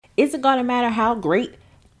isn't going to matter how great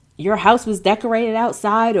your house was decorated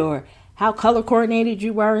outside or how color coordinated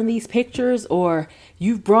you were in these pictures, or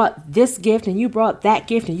you brought this gift and you brought that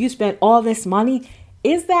gift and you spent all this money.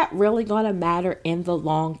 Is that really going to matter in the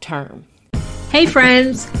long term? Hey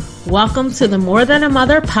friends, welcome to the More Than a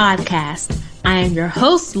Mother podcast. I am your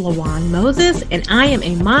host, LaJuan Moses, and I am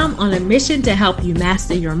a mom on a mission to help you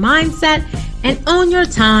master your mindset and own your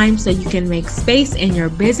time so you can make space in your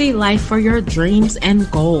busy life for your dreams and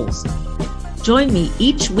goals. Join me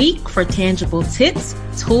each week for tangible tips,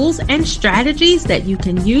 tools, and strategies that you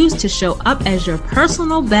can use to show up as your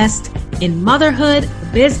personal best in motherhood,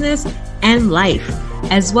 business, and life,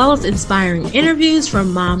 as well as inspiring interviews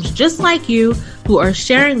from moms just like you who are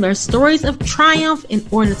sharing their stories of triumph in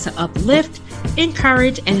order to uplift,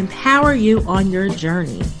 encourage, and empower you on your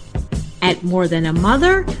journey. At More Than a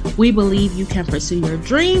Mother, we believe you can pursue your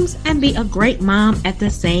dreams and be a great mom at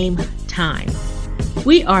the same time.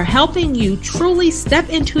 We are helping you truly step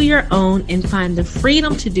into your own and find the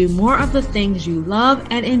freedom to do more of the things you love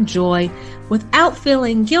and enjoy without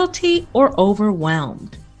feeling guilty or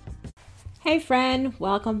overwhelmed. Hey friend,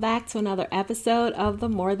 welcome back to another episode of the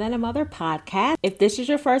More Than a Mother podcast. If this is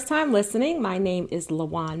your first time listening, my name is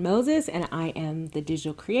LaJuan Moses and I am the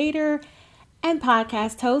digital creator and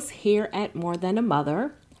podcast host here at More Than a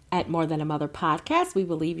Mother. At More Than a Mother podcast, we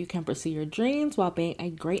believe you can pursue your dreams while being a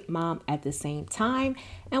great mom at the same time.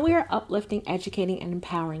 And we are uplifting, educating, and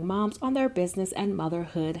empowering moms on their business and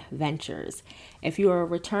motherhood ventures. If you are a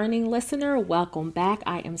returning listener, welcome back.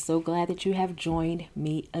 I am so glad that you have joined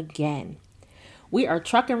me again. We are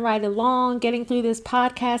trucking right along, getting through this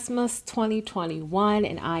Podcastmas 2021,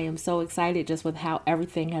 and I am so excited just with how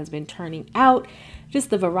everything has been turning out, just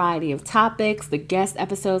the variety of topics, the guest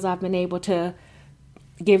episodes I've been able to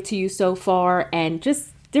give to you so far, and just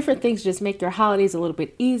different things just make your holidays a little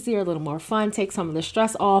bit easier, a little more fun, take some of the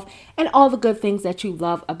stress off, and all the good things that you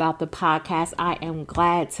love about the podcast. I am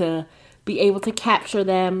glad to be able to capture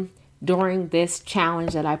them during this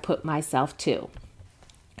challenge that I put myself to.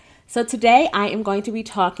 So today I am going to be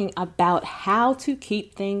talking about how to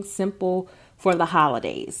keep things simple for the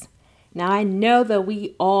holidays. Now I know that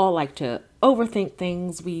we all like to overthink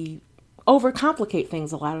things, we overcomplicate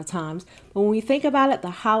things a lot of times, but when we think about it,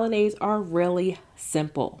 the holidays are really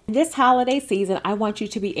simple. This holiday season, I want you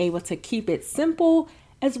to be able to keep it simple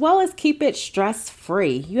as well as keep it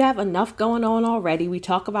stress-free. You have enough going on already. We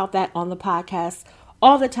talk about that on the podcast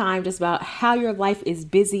all the time, just about how your life is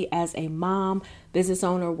busy as a mom, business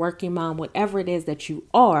owner, working mom, whatever it is that you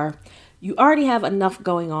are. You already have enough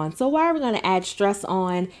going on. So why are we going to add stress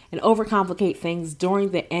on and overcomplicate things during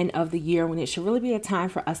the end of the year when it should really be a time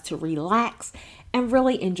for us to relax and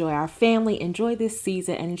really enjoy our family, enjoy this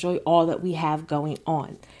season, and enjoy all that we have going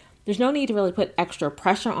on? There's no need to really put extra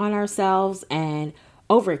pressure on ourselves and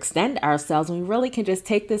overextend ourselves. We really can just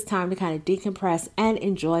take this time to kind of decompress and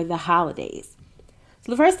enjoy the holidays.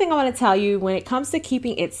 So the first thing I want to tell you when it comes to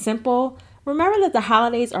keeping it simple, remember that the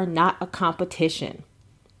holidays are not a competition.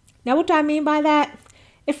 Now, what do I mean by that?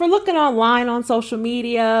 If we're looking online on social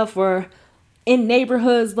media, if we're in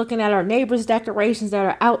neighborhoods looking at our neighbors' decorations that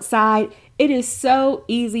are outside, it is so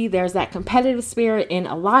easy. There's that competitive spirit in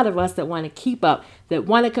a lot of us that want to keep up, that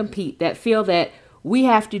want to compete, that feel that we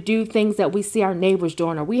have to do things that we see our neighbors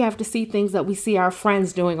doing, or we have to see things that we see our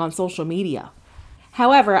friends doing on social media.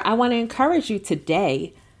 However, I want to encourage you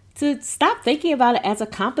today to stop thinking about it as a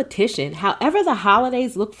competition. However the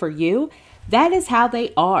holidays look for you, that is how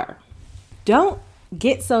they are. Don't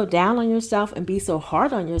get so down on yourself and be so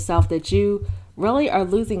hard on yourself that you really are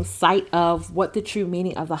losing sight of what the true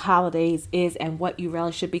meaning of the holidays is and what you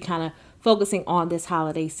really should be kind of focusing on this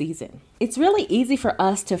holiday season. It's really easy for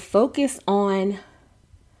us to focus on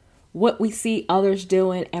what we see others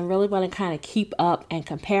doing and really want to kind of keep up and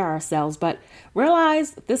compare ourselves. But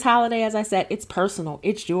realize this holiday, as I said, it's personal.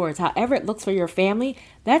 It's yours. However it looks for your family,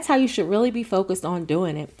 that's how you should really be focused on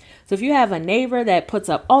doing it. So if you have a neighbor that puts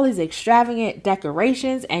up all these extravagant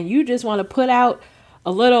decorations and you just want to put out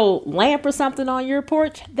a little lamp or something on your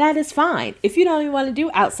porch, that is fine. If you don't even want to do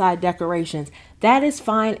outside decorations, that is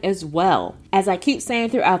fine as well. As I keep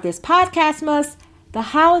saying throughout this podcast, the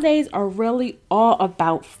holidays are really all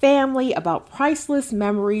about family, about priceless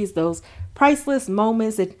memories, those priceless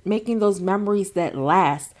moments, and making those memories that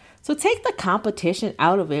last. So take the competition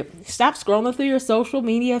out of it. Stop scrolling through your social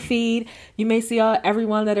media feed. You may see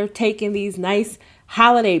everyone that are taking these nice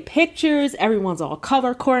holiday pictures. Everyone's all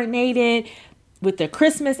color coordinated. with the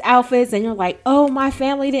Christmas outfits and you're like, oh, my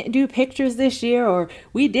family didn't do pictures this year, or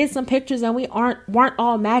we did some pictures and we weren't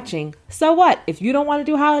all matching. So what? If you don't want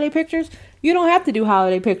to do holiday pictures, you don't have to do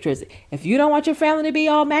holiday pictures. If you don't want your family to be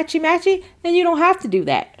all matchy, then you don't have to do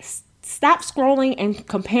that. Stop scrolling and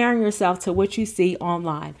comparing yourself to what you see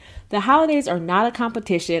online. The holidays are not a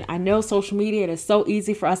competition. I know social media, it is so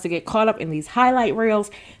easy for us to get caught up in these highlight reels,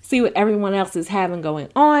 see what everyone else is having going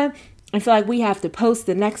on, and feel like we have to post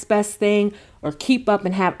the next best thing or keep up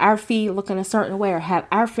and have our feed looking a certain way or have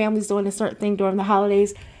our families doing a certain thing during the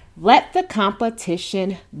holidays. Let the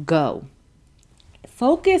competition go.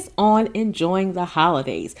 Focus on enjoying the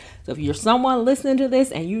holidays. So if you're someone listening to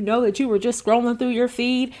this and you know that you were just scrolling through your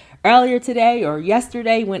feed earlier today or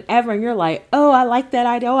yesterday, whenever, and you're like, oh, I like that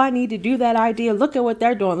idea. Oh, I need to do that idea. Look at what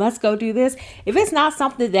they're doing. Let's go do this. If it's not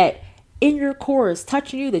something that in your core is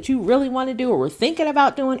touching you that you really want to do or were thinking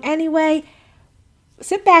about doing anyway,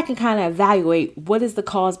 sit back and kind of evaluate what is the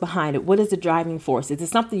cause behind it. What is the driving force? Is it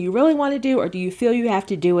something you really want to do, or do you feel you have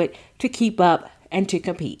to do it to keep up and to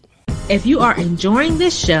compete? If you are enjoying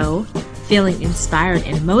this show, feeling inspired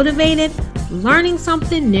and motivated, learning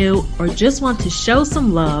something new, or just want to show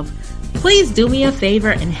some love, please do me a favor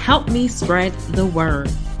and help me spread the word.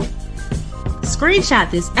 Screenshot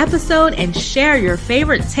this episode and share your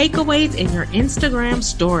favorite takeaways in your Instagram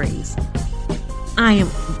stories. I am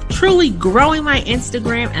truly growing my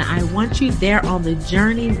Instagram and I want you there on the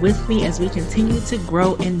journey with me as we continue to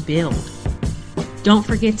grow and build. Don't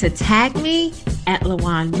forget to tag me at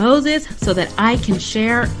Lawan Moses so that I can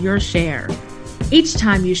share your share. Each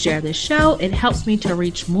time you share this show, it helps me to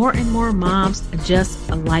reach more and more moms just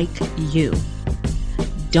like you.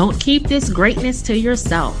 Don't keep this greatness to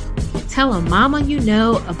yourself. Tell a mama you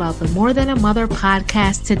know about the More Than a Mother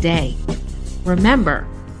podcast today. Remember,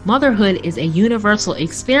 motherhood is a universal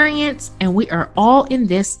experience and we are all in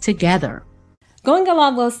this together. Going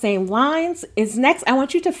along those same lines is next, I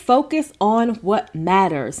want you to focus on what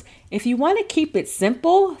matters. If you want to keep it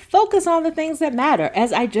simple, focus on the things that matter.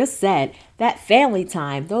 As I just said, that family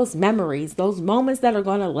time, those memories, those moments that are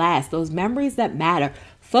going to last, those memories that matter.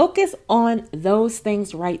 Focus on those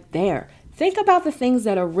things right there. Think about the things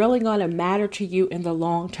that are really going to matter to you in the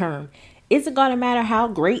long term. Is it going to matter how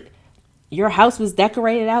great your house was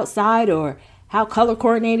decorated outside, or how color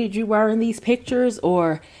coordinated you were in these pictures,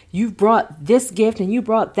 or you brought this gift and you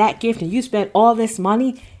brought that gift and you spent all this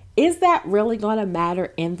money? Is that really going to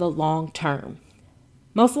matter in the long term?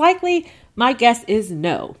 Most likely, my guess is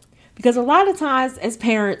no. Because a lot of times as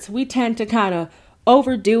parents, we tend to kind of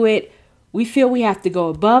overdo it. We feel we have to go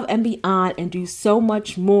above and beyond and do so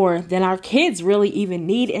much more than our kids really even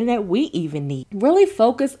need and that we even need. Really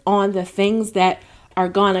focus on the things that are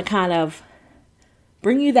going to kind of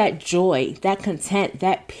bring you that joy, that content,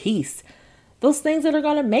 that peace. Those things that are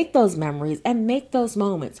going to make those memories and make those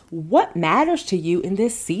moments. What matters to you in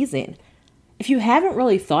this season? If you haven't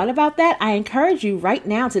really thought about that, I encourage you right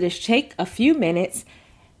now to just take a few minutes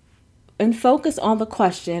and focus on the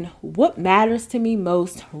question, what matters to me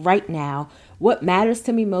most right now? What matters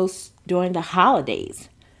to me most during the holidays?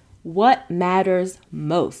 What matters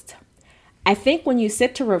most? I think when you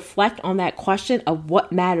sit to reflect on that question of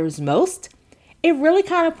what matters most, it really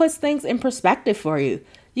kind of puts things in perspective for you.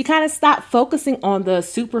 You kind of stop focusing on the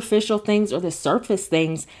superficial things or the surface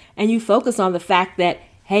things, and you focus on the fact that,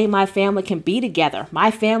 hey, my family can be together.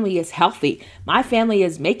 My family is healthy. My family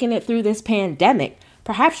is making it through this pandemic.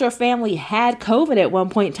 Perhaps your family had COVID at one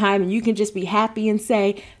point in time, and you can just be happy and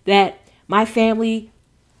say that my family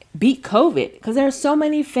beat COVID, because there are so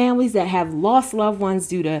many families that have lost loved ones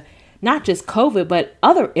due to not just COVID, but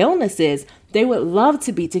other illnesses. They would love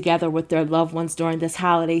to be together with their loved ones during this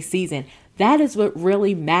holiday season. That is what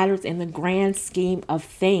really matters in the grand scheme of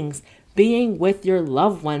things, being with your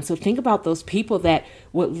loved ones. So think about those people that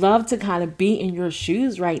would love to kind of be in your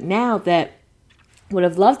shoes right now, that would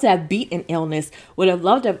have loved to have beat an illness, would have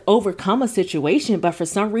loved to have overcome a situation, but for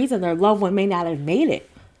some reason their loved one may not have made it.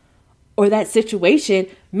 Or that situation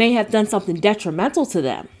may have done something detrimental to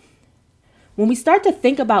them. When we start to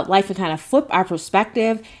think about life and kind of flip our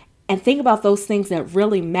perspective and think about those things that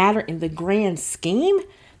really matter in the grand scheme,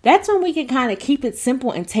 that's when we can kind of keep it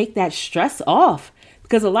simple and take that stress off.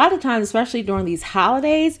 Because a lot of times, especially during these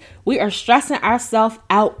holidays, we are stressing ourselves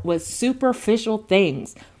out with superficial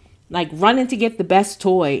things, like running to get the best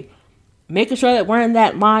toy, making sure that we're in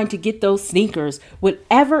that line to get those sneakers,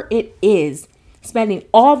 whatever it is, spending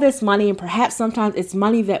all this money, and perhaps sometimes it's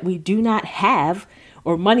money that we do not have,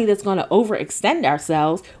 or money that's going to overextend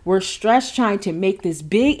ourselves. We're stressed trying to make this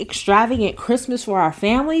big, extravagant Christmas for our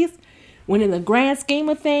families, when in the grand scheme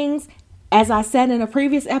of things, as I said in a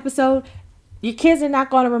previous episode, Your kids are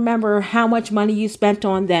not going to remember how much money you spent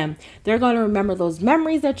on them. They're going to remember those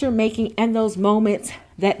memories that you're making and those moments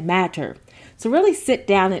that matter. So really sit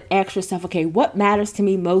down and ask yourself, okay, what matters to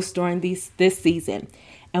me most during this season?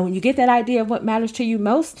 And when you get that idea of what matters to you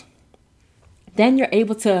most, then you're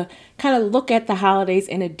able to kind of look at the holidays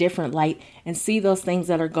in a different light and see those things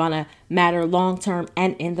that are going to matter long term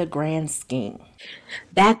and in the grand scheme.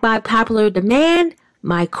 Back by popular demand,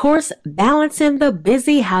 my course, Balancing the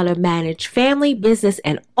Busy, How to Manage Family, Business,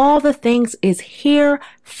 and All the Things is here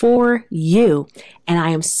for you. And I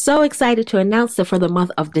am so excited to announce that for the month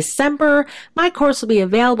of December, my course will be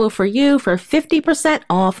available for you for 50%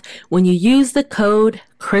 off when you use the code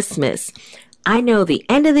Christmas. I know the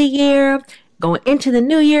end of the year, going into the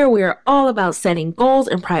new year, we are all about setting goals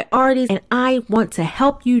and priorities, and I want to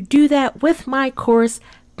help you do that with my course,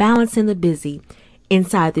 Balancing the Busy.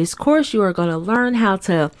 Inside this course, you are going to learn how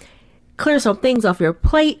to clear some things off your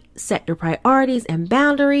plate, set your priorities and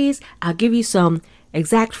boundaries. I'll give you some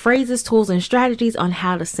exact phrases, tools, and strategies on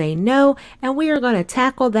how to say no, and we are going to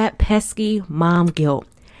tackle that pesky mom guilt.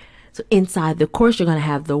 So inside the course, you're going to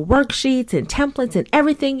have the worksheets and templates and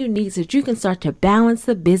everything you need so that you can start to balance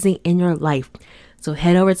the busy in your life. So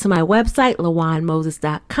head over to my website,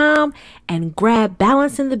 LawanMoses.com, and grab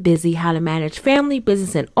Balancing the Busy, How to Manage Family,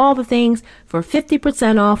 Business, and All the Things for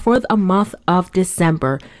 50% off for the month of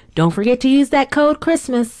December. Don't forget to use that code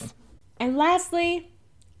Christmas. And lastly,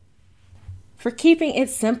 for keeping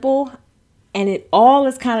it simple, and it all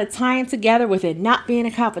is kind of tying together with it not being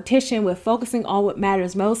a competition, with focusing on what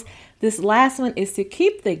matters most, this last one is to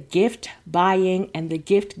keep the gift buying and the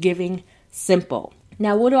gift giving simple.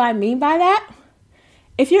 Now, what do I mean by that?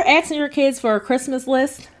 If you're asking your kids for a Christmas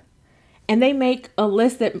list and they make a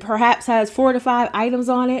list that perhaps has 4 to 5 items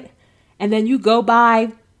on it, and then you go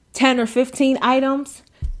buy 10 or 15 items,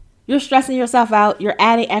 you're stressing yourself out, you're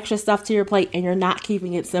adding extra stuff to your plate, and you're not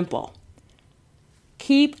keeping it simple.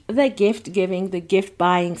 Keep the gift giving, the gift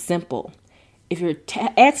buying simple. If you're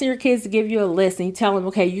asking your kids to give you a list and you tell them,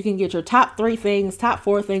 okay, you can get your top 3 things, top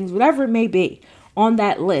 4 things, whatever it may be on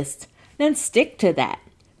that list, then stick to that.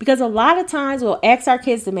 Because a lot of times we'll ask our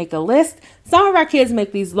kids to make a list. Some of our kids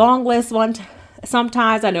make these long lists.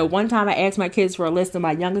 Sometimes, I know one time I asked my kids for a list of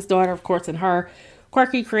my youngest daughter, of course, in her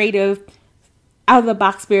quirky, creative, out of the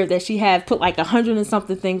box spirit that she had, put like 100 and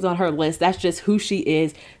something things on her list. That's just who she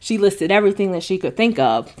is. She listed everything that she could think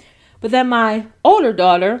of. But then my older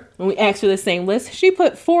daughter, when we asked for the same list, she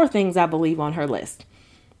put 4 things, I believe, on her list.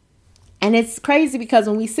 And it's crazy because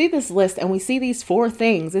when we see this list and we see these 4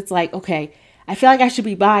 things, it's like, okay, I feel like I should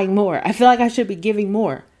be buying more. I feel like I should be giving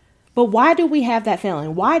more. But why do we have that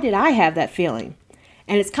feeling? Why did I have that feeling?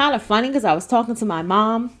 And it's kind of funny because I was talking to my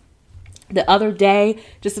mom the other day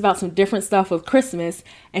just about some different stuff with Christmas.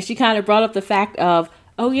 And she kind of brought up the fact of,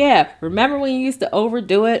 oh yeah, remember when you used to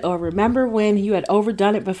overdo it? Or remember when you had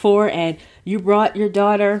overdone it before and you brought your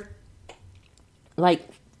daughter, like,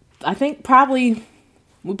 I think probably,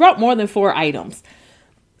 we brought more than 4 items.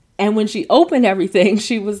 And when she opened everything,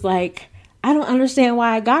 she was like, I don't understand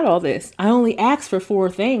why I got all this. I only asked for 4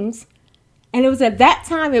 things. And it was at that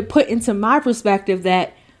time it put into my perspective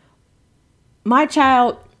that my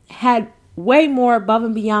child had way more above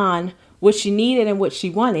and beyond what she needed and what she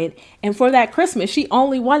wanted. And for that Christmas, she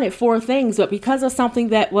only wanted 4 things. But because of something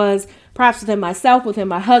that was perhaps within myself, within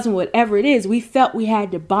my husband, whatever it is, we felt we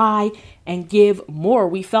had to buy and give more.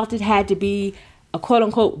 We felt it had to be a quote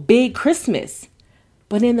unquote big Christmas.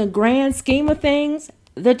 But in the grand scheme of things,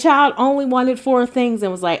 the child only wanted 4 things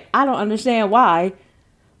and was like, I don't understand why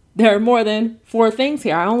there are more than 4 things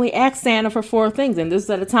here. I only asked Santa for 4 things. And this is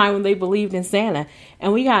at a time when they believed in Santa.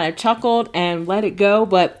 And we kind of chuckled and let it go.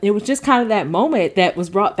 But it was just kind of that moment that was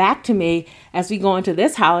brought back to me as we go into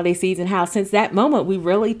this holiday season, how since that moment, we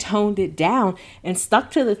really toned it down and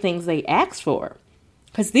stuck to the things they asked for.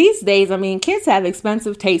 Because these days, I mean, kids have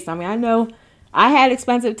expensive taste. I mean, I know I had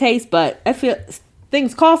expensive taste, but I feel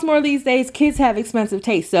things cost more these days. Kids have expensive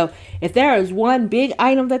taste. So if there is one big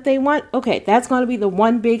item that they want, okay, that's going to be the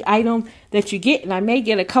one big item that you get. And I may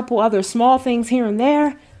get a couple other small things here and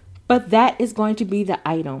there, but that is going to be the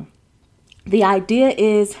item. The idea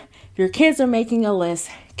is if your kids are making a list,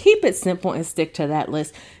 keep it simple and stick to that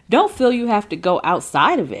list. Don't feel you have to go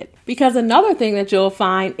outside of it. Because another thing that you'll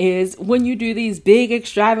find is when you do these big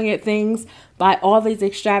extravagant things, buy all these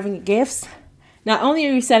extravagant gifts, not only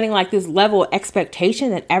are you setting like this level of expectation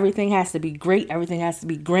that everything has to be great, everything has to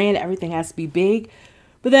be grand, everything has to be big,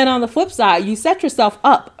 but then on the flip side, you set yourself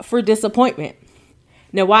up for disappointment.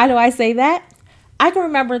 Now, why do I say that? I can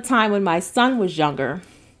remember a time when my son was younger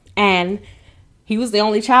and he was the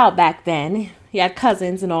only child back then. He had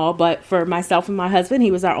cousins and all, but for myself and my husband, he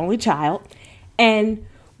was our only child. And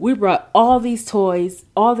we brought all these toys,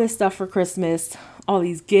 all this stuff for Christmas, all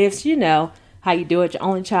these gifts. You know how you do it. Your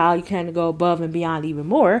only child, you kind of go above and beyond even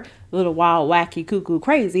more. A little wild, wacky, cuckoo,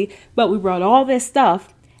 crazy. But we brought all this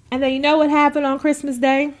stuff. And then you know what happened on Christmas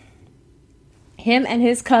Day? Him and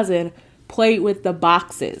his cousin played with the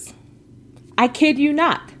boxes. I kid you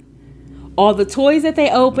not. All the toys that they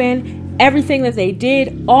opened, everything that they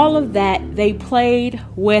did, all of that, they played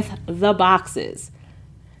with the boxes.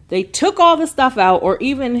 They took all the stuff out, or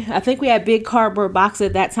even, I think we had big cardboard boxes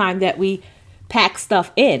at that time that we packed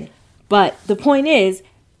stuff in. But the point is,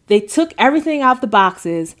 they took everything out the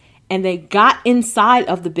boxes and they got inside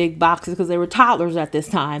of the big boxes because they were toddlers at this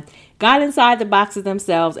time. Got inside the boxes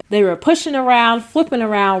themselves. They were pushing around, flipping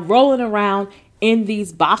around, rolling around in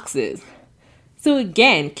these boxes. So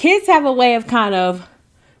again, kids have a way of kind of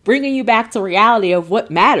bringing you back to reality of what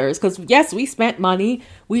matters. Because yes, we spent money.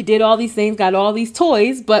 We did all these things, got all these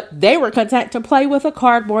toys, but they were content to play with a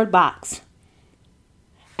cardboard box.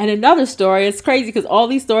 And another story, it's crazy because all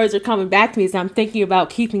these stories are coming back to me as I'm thinking about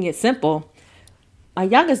keeping it simple. My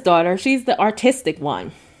youngest daughter, she's the artistic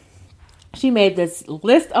one. She made this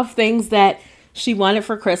list of things that she wanted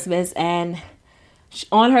for Christmas, and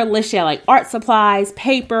on her list she had like art supplies,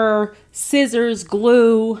 paper, scissors,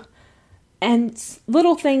 glue, and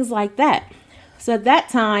little things like that. So at that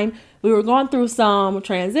time, we were going through some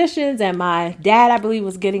transitions, and my dad, I believe,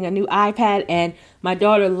 was getting a new iPad, and my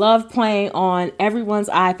daughter loved playing on everyone's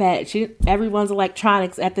iPad, everyone's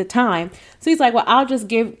electronics at the time. So he's like, well,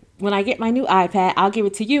 when I get my new iPad, I'll give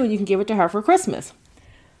it to you and you can give it to her for Christmas.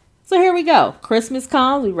 So here we go. Christmas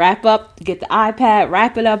comes, we wrap up, get the iPad,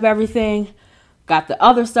 wrap it up, everything. Got the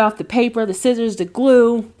other stuff, the paper, the scissors, the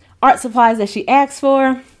glue, art supplies that she asked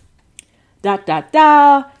for.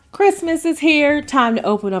 Christmas is here. Time to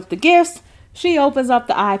open up the gifts. She opens up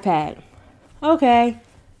the iPad. Okay,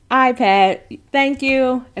 iPad, thank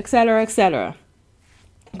you, etc., etc.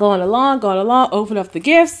 Going along, open up the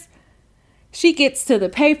gifts. She gets to the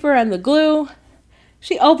paper and the glue.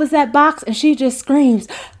 She opens that box and she just screams,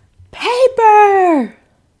 paper,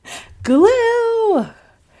 glue,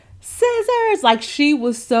 scissors. Like, she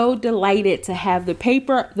was so delighted to have the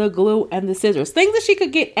paper, the glue, and the scissors. Things that she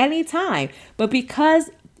could get anytime. But because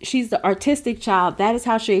she's the artistic child, that is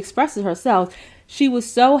how she expresses herself. She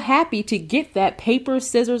was so happy to get that paper,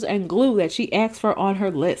 scissors, and glue that she asked for on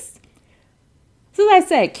her list. So as I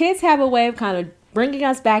said, kids have a way of kind of bringing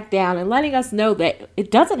us back down and letting us know that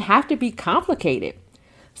it doesn't have to be complicated.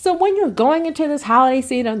 So when you're going into this holiday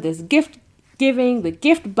season, this gift giving, the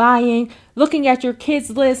gift buying, looking at your kids'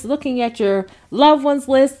 list, looking at your loved ones'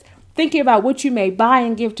 list, thinking about what you may buy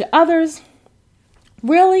and give to others,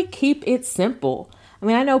 really keep it simple. I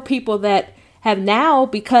mean, I know people that have now,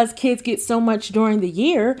 because kids get so much during the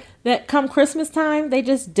year, that come Christmas time, they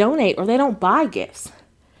just donate or they don't buy gifts.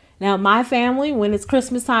 Now, my family, when it's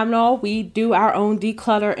Christmas time and all, we do our own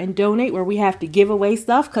declutter and donate, where we have to give away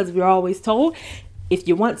stuff because we're always told if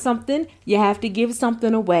you want something, you have to give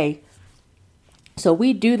something away. So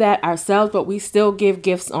we do that ourselves, but we still give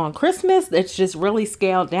gifts on Christmas. It's just really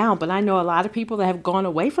scaled down. But I know a lot of people that have gone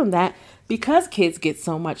away from that because kids get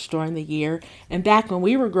so much during the year. And back when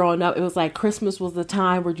we were growing up, it was like Christmas was the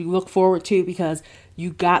time where you look forward to because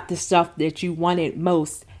you got the stuff that you wanted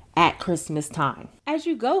most at Christmas time. As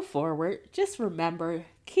you go forward, just remember,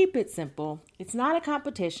 keep it simple. It's not a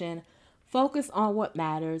competition. Focus on what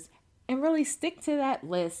matters and really stick to that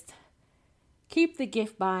list. Keep the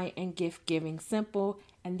gift buying and gift giving simple,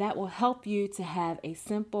 and that will help you to have a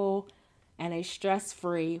simple and a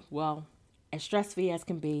stress-free, well, as stress-free as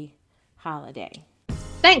can be, holiday.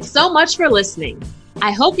 Thanks so much for listening.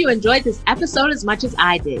 I hope you enjoyed this episode as much as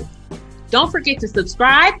I did. Don't forget to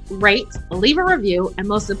subscribe, rate, leave a review, and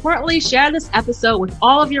most importantly, share this episode with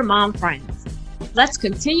all of your mom friends. Let's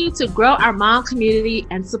continue to grow our mom community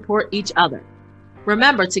and support each other.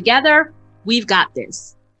 Remember, together, we've got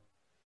this.